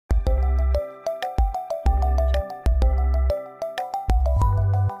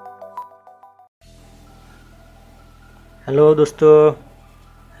Hello দোস্ত,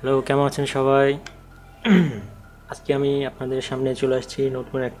 hello, কেমন আছেন সবাই? আজকে আমি আপনাদের সামনে চলে আসছি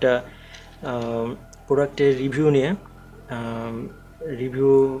নতুন একটা প্রোডাক্টের রিভিউ নিয়ে।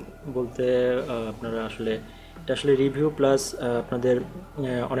 রিভিউ বলতে আপনারা আসলে এটা আসলে রিভিউ প্লাস আপনাদের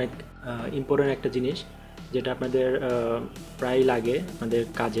অনেক ইম্পর্ট্যান্ট একটা জিনিস, যেটা আপনাদের প্রায় লাগে আপনাদের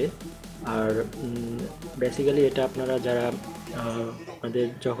কাজে। আর বেসিক্যালি এটা আপনারা যারা আপনাদের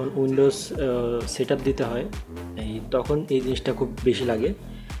যখন উইন্ডোজ সেট আপ দিতে হয় তখন এই জিনিসটা খুব বেশি লাগে।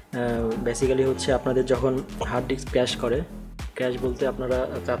 বেসিক্যালি হচ্ছে আপনাদের যখন হার্ড ডিস্ক ক্র্যাশ বলতে আপনারা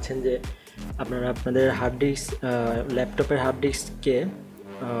চাচ্ছেন যে আপনারা আপনাদের হার্ড ডিস্ক ল্যাপটপের হার্ড ডিস্ককে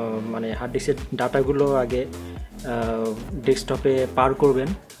মানে হার্ড ডিস্কের ডাটাগুলো আগে ডেস্কটপে পার করবেন,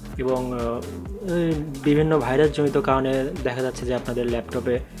 এবং বিভিন্ন ভাইরাসজনিত কারণে দেখা যাচ্ছে যে আপনাদের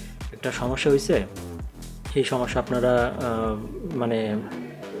ল্যাপটপে একটা সমস্যা হয়েছে। সেই সমস্যা আপনারা মানে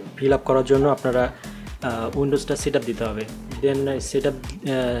ফিল আপ করার জন্য আপনারা উইন্ডোজটা সেট আপ দিতে হবে। দেন সেট আপ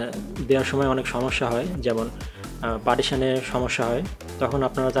দেওয়ার সময় অনেক সমস্যা হয়, যেমন পার্টিশনের সমস্যা হয়। তখন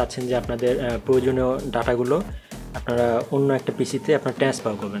আপনারা চাচ্ছেন যে আপনাদের প্রয়োজনীয় ডাটাগুলো আপনারা অন্য একটা পিসিতে আপনারা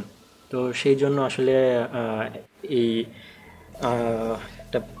ট্রান্সফার করবেন। তো সেই জন্য আসলে এই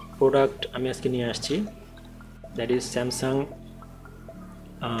একটা প্রোডাক্ট আমি আজকে নিয়ে আসছি, that is Samsung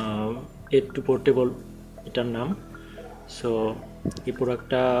A2 portable, এটার নাম। সো এই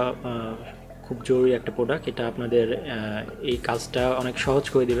প্রোডাক্টটা খুব জরুরি একটা প্রোডাক্ট, এটা আপনাদের এই কাজটা অনেক সহজ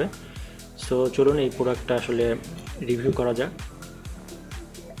করে দেবে। সো চলুন এই প্রোডাক্টটা আসলে রিভিউ করা যাক।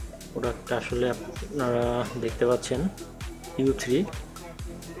 প্রোডাক্টটা আসলে আপনারা দেখতে পাচ্ছেন U3,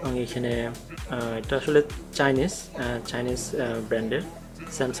 এবং এখানে এটা আসলে চাইনিজ ব্র্যান্ডের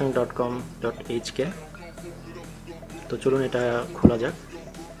samsung.com.hk। তো চলুন এটা খোলা যাক।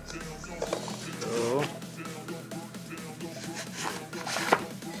 তো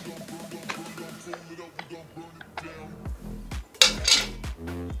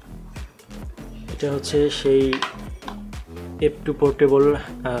এটা হচ্ছে সেই F2 portable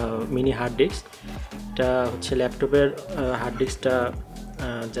mini hard disk. এটা হচ্ছে ল্যাপটপের হার্ড ডিস্কটা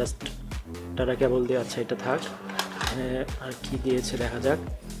জাস্ট ডাটা কেবল দিয়ে, আচ্ছা এটা থাক। এখানে আর কি দিয়েছে দেখা যাক।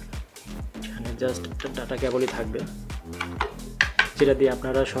 এখানে জাস্ট একটা ডাটা কেবলই থাকবে, যেটা দিয়ে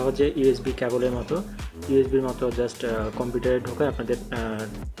আপনারা সহজে ইউএসবির মতো জাস্ট কম্পিউটারে ঢোকে আপনাদের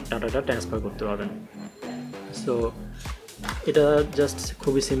ডাটাটা ট্রান্সফার করতে পারবেন। সো এটা জাস্ট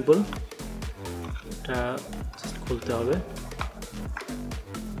খুবই সিম্পল, এটা জাস্ট খুলতে হবে।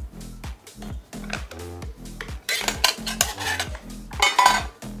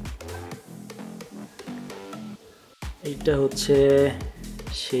 এইটা হচ্ছে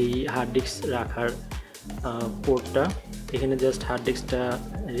সেই হার্ড ডিস্ক রাখার পোর্টটা। এখানে জাস্ট হার্ড ডিস্কটা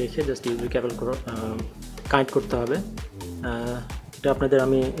রেখে জাস্ট ইউএসবি কেবল কানেক্ট করতে হবে। এটা আপনাদের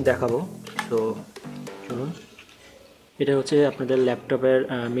আমি দেখাবো। তো চলুন, এটা হচ্ছে আপনাদের ল্যাপটপের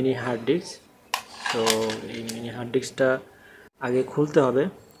মিনি হার্ড ডিস্ক। তো এই মিনি হার্ড ডিস্কটা আগে খুলতে হবে।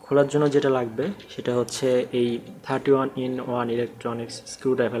 খোলার জন্য যেটা লাগবে সেটা হচ্ছে এই 31-in-1 ইলেকট্রনিক্স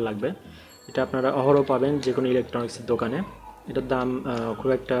স্ক্রুড্রাইভার লাগবে। এটা আপনারা অহরহ পাবেন যে কোনো ইলেকট্রনিক্সের দোকানে। এটার দাম খুব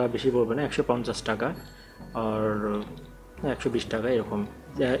একটা বেশি পড়বে না, 150 টাকা আর 120 টাকা এরকম।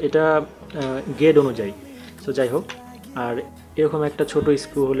 এটা গ্রেড অনুযায়ী। সো যাই হোক, আর এরকম একটা ছোট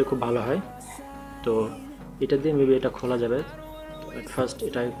স্ক্রু হলে খুব ভালো হয়। তো এটা দিয়ে মেবি এটা খোলা যাবে। ফার্স্ট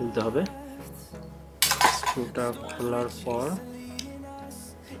এটাকে খুলতে হবে। স্ক্রুটা খোলার পর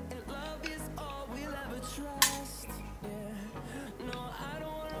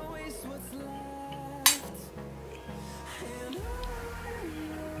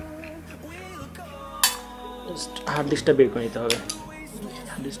হার্ড ডিস্কটা বের করে নিতে হবে।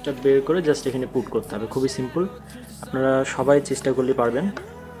 হার্ড ডিস্কটা বের করে জাস্ট এখানে পুট করতে হবে, খুবই সিম্পল। আপনারা সবাই চেষ্টা করলে পারবেন।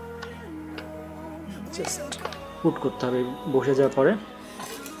 জাস্ট পুট করতে হবে। বসে যাওয়ার পরে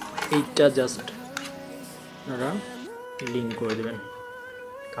এইটা জাস্ট আপনারা লিঙ্ক করে দেবেন,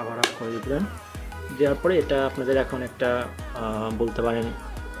 কাভার আপ করে দেবেন। দেওয়ার পরে এটা আপনাদের এখন একটা বলতে পারেন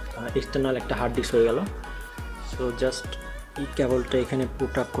এক্সটার্নাল একটা হার্ড ডিস্ক হয়ে গেল। সো জাস্ট এই কেবলটা এখানে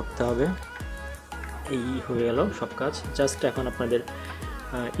পুট আপ করতে হবে। এই হয়ে গেল সব কাজ। জাস্ট এখন আপনাদের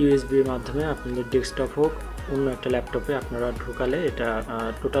ইউএসবির মাধ্যমে আপনাদের ডেস্কটপ হোক অন্য একটা ল্যাপটপে আপনারা ঢোকালে এটা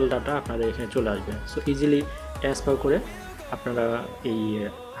টোটাল ডাটা আপনাদের এখানে চলে আসবে। সো ইজিলি ট্রান্সফার করে আপনারা এই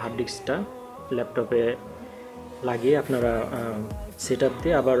হার্ড ডিস্কটা ল্যাপটপে লাগিয়ে আপনারা সেট আপ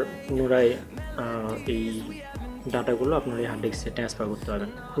দিয়ে আবার পুনরায় এই ডাটাগুলো আপনার এই হার্ড ডিস্কে ট্রান্সফার করতে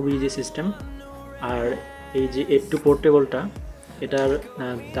পারবেন। খুব ইজি সিস্টেম। আর এই যে A2 পোর্টেবলটা, এটার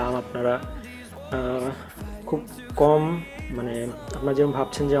দাম আপনারা খুব কম, মানে আপনারা যেমন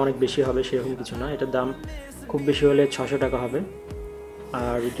ভাবছেন যে অনেক বেশি হবে সেরকম কিছু না। এটার দাম খুব বেশি হলে 600 টাকা হবে।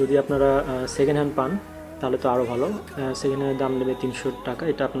 আর যদি আপনারা সেকেন্ড হ্যান্ড পান তাহলে তো আরও ভালো। সেকেন্ড হ্যান্ডের দাম নেবে 300 টাকা।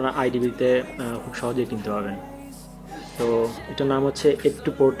 এটা আপনারা আইডিবিতে খুব সহজেই কিনতে পারবেন। তো এটার নাম হচ্ছে একটু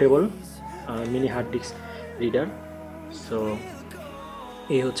portable mini hard disk reader. So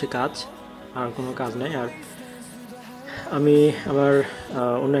এই হচ্ছে কাজ, আর কোনো কাজ নাই। আর আমি আবার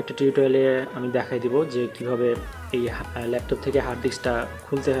অন্য একটা টিউটোরিয়ালে আমি দেখাই দিব যে কিভাবে এই ল্যাপটপ থেকে হার্ড ডিস্কটা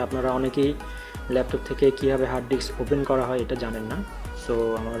খুলতে হয়। আপনারা অনেকেই ল্যাপটপ থেকে কীভাবে হার্ড ডিস্ক ওপেন করা হয় এটা জানেন না। সো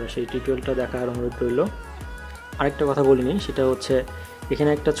আমার সেই টিউটোরিয়ালটা দেখার অনুরোধ রইল। আরেকটা কথা বলিনি, সেটা হচ্ছে এখানে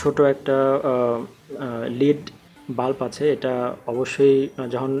একটা ছোট একটা লিড বাল্ব আছে। এটা অবশ্যই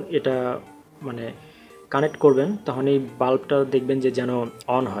যখন এটা মানে কানেক্ট করবেন তখন এই বাল্বটা দেখবেন যে যেন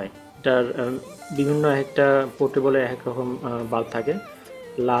অন হয়। এটার বিভিন্ন একটা পোর্টেবলে এক রকম বাল্ব থাকে,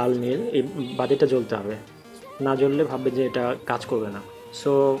 লাল নীল, এই বাতিটা জ্বলতে হবে। না জ্বললে ভাববে যে এটা কাজ করবে না।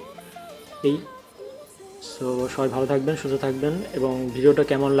 সো এই সো সবাই ভালো থাকবেন, সুস্থ থাকবেন, এবং ভিডিওটা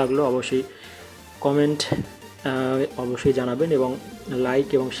কেমন লাগলো অবশ্যই কমেন্ট অবশ্যই জানাবেন, এবং লাইক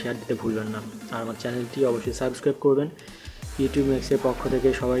এবং শেয়ার দিতে ভুলবেন না। আর আমার চ্যানেলটি অবশ্যই সাবস্ক্রাইব করবেন। ইউটিউব ম্যাক্সের পক্ষ থেকে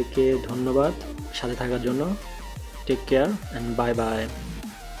সবাইকে ধন্যবাদ সাথে থাকার জন্য। Take care and bye bye.